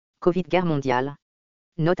Covid guerre mondiale.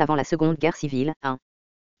 Note avant la seconde guerre civile, 1.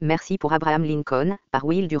 Merci pour Abraham Lincoln, par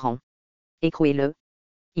Will Durant. Ecrouez-le.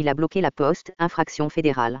 Il a bloqué la poste, infraction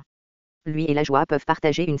fédérale. Lui et la joie peuvent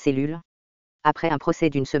partager une cellule. Après un procès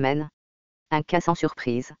d'une semaine. Un cas sans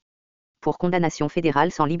surprise. Pour condamnation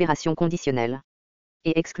fédérale sans libération conditionnelle.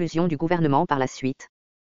 Et exclusion du gouvernement par la suite.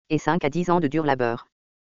 Et 5 à 10 ans de dur labeur.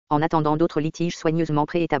 En attendant d'autres litiges soigneusement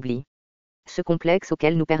préétablis. Ce complexe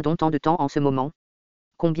auquel nous perdons tant de temps en ce moment.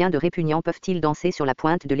 Combien de répugnants peuvent-ils danser sur la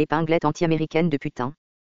pointe de l'épinglette anti-américaine de putain?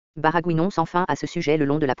 Baragouinons sans fin à ce sujet le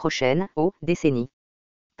long de la prochaine, décennie.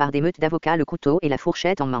 Par des meutes d'avocats le couteau et la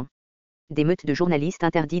fourchette en main. Des meutes de journalistes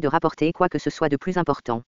interdits de rapporter quoi que ce soit de plus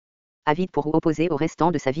important. Avides pour opposer au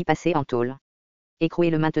restant de sa vie passée en tôle.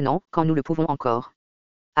 Écrouez-le maintenant, quand nous le pouvons encore.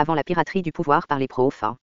 Avant la piraterie du pouvoir par les profs.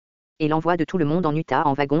 Et l'envoi de tout le monde en Utah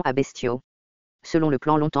en wagon à bestiaux. Selon le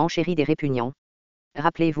plan longtemps chéri des répugnants.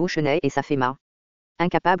 Rappelez-vous Chenet et sa FEMA.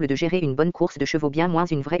 Incapables de gérer une bonne course de chevaux bien moins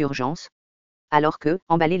une vraie urgence. Alors que,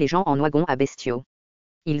 emballer les gens en wagon à bestiaux.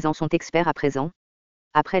 Ils en sont experts à présent.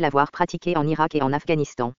 Après l'avoir pratiqué en Irak et en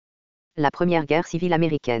Afghanistan. La première guerre civile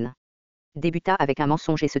américaine débuta avec un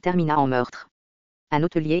mensonge et se termina en meurtre. Un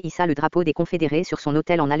hôtelier hissa le drapeau des Confédérés sur son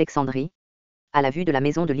hôtel en Alexandrie. À la vue de la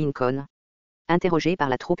maison de Lincoln. Interrogé par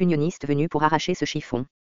la troupe unioniste venue pour arracher ce chiffon.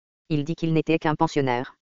 Il dit qu'il n'était qu'un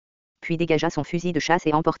pensionnaire. Puis dégagea son fusil de chasse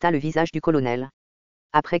et emporta le visage du colonel.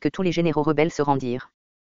 Après que tous les généraux rebelles se rendirent.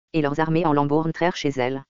 Et leurs armées en lambeaux rentrèrent chez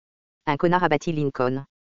elles. Un connard abattit Lincoln.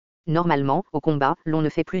 Normalement, au combat, l'on ne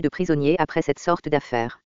fait plus de prisonniers après cette sorte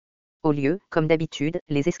d'affaire. Au lieu, comme d'habitude,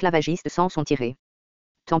 les esclavagistes s'en sont tirés.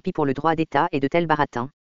 Tant pis pour le droit d'État et de tels baratins.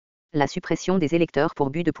 La suppression des électeurs pour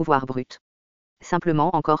but de pouvoir brut.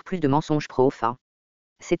 Simplement encore plus de mensonges profs.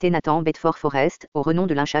 C'était Nathan Bedford Forrest, au renom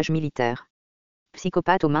de lynchage militaire.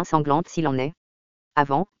 Psychopathe aux mains sanglantes s'il en est.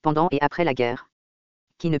 Avant, pendant et après la guerre.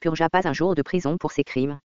 Qui ne purgea pas un jour de prison pour ses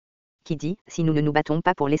crimes. Qui dit, si nous ne nous battons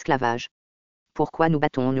pas pour l'esclavage. Pourquoi nous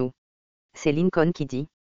battons-nous? C'est Lincoln qui dit.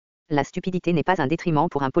 La stupidité n'est pas un détriment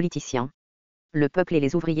pour un politicien. Le peuple et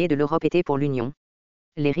les ouvriers de l'Europe étaient pour l'Union.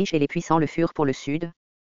 Les riches et les puissants le furent pour le Sud.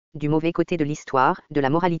 Du mauvais côté de l'histoire, de la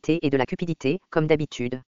moralité et de la cupidité, comme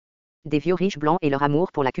d'habitude. Des vieux riches blancs et leur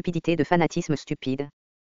amour pour la cupidité de fanatisme stupide.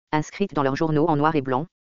 Inscrite dans leurs journaux en noir et blanc.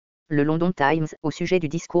 Le London Times, au sujet du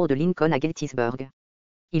discours de Lincoln à Gettysburg.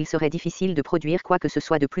 Il serait difficile de produire quoi que ce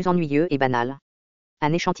soit de plus ennuyeux et banal.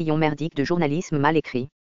 Un échantillon merdique de journalisme mal écrit.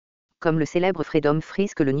 Comme le célèbre Freedom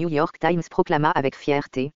Freeze que le New York Times proclama avec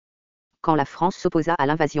fierté. Quand la France s'opposa à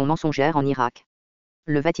l'invasion mensongère en Irak.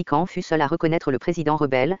 Le Vatican fut seul à reconnaître le président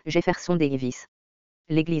rebelle, Jefferson Davis.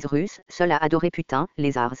 L'Église russe, seule à adorer Putin,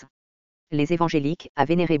 les Tsars. Les évangéliques, à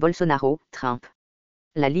vénérer Bolsonaro, Trump.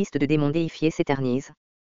 La liste de démons déifiés s'éternise.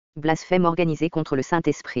 Blasphème organisé contre le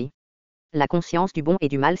Saint-Esprit. La conscience du bon et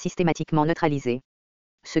du mal systématiquement neutralisée.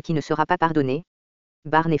 Ce qui ne sera pas pardonné.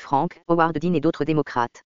 Barney Frank, Howard Dean et d'autres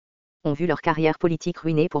démocrates ont vu leur carrière politique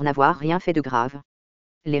ruinée pour n'avoir rien fait de grave.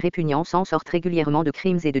 Les répugnants s'en sortent régulièrement de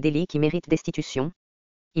crimes et de délits qui méritent destitution.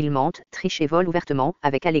 Ils mentent, trichent et volent ouvertement,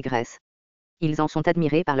 avec allégresse. Ils en sont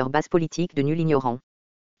admirés par leur base politique de nuls ignorants.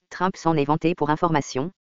 Trump s'en est vanté pour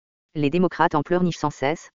information. Les démocrates en pleurnichent sans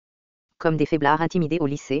cesse. Comme des faiblards intimidés au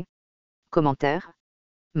lycée. Commentaire.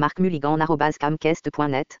 Marc Mulligan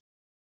 @camcast.net